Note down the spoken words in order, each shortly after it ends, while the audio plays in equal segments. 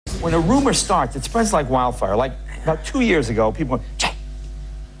when a rumor starts, it spreads like wildfire. Like about 2 years ago, people went, Jay,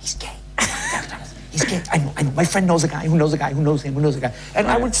 he's gay. He's gay. I know. My friend knows a guy who knows a guy who knows him, who knows a guy. And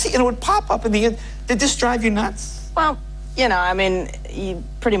I would see, and it would pop up in the end. Did this drive you nuts? Well, you know, I mean,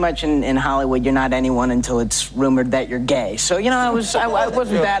 pretty much in Hollywood, you're not anyone until it's rumored that you're gay. So, you know, I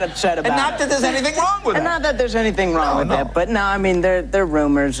wasn't that upset about it. And not that there's anything wrong with it. And not that there's anything wrong with that. But no, I mean, they're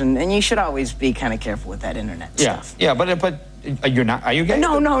rumors, and you should always be kind of careful with that internet stuff. Yeah, but you're not. Are you gay?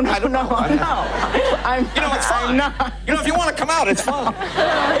 No. I'm you know, it's fine. not. You know, if you want to come out, it's fine.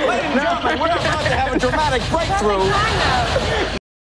 Ladies and gentlemen, we're about to have a dramatic breakthrough.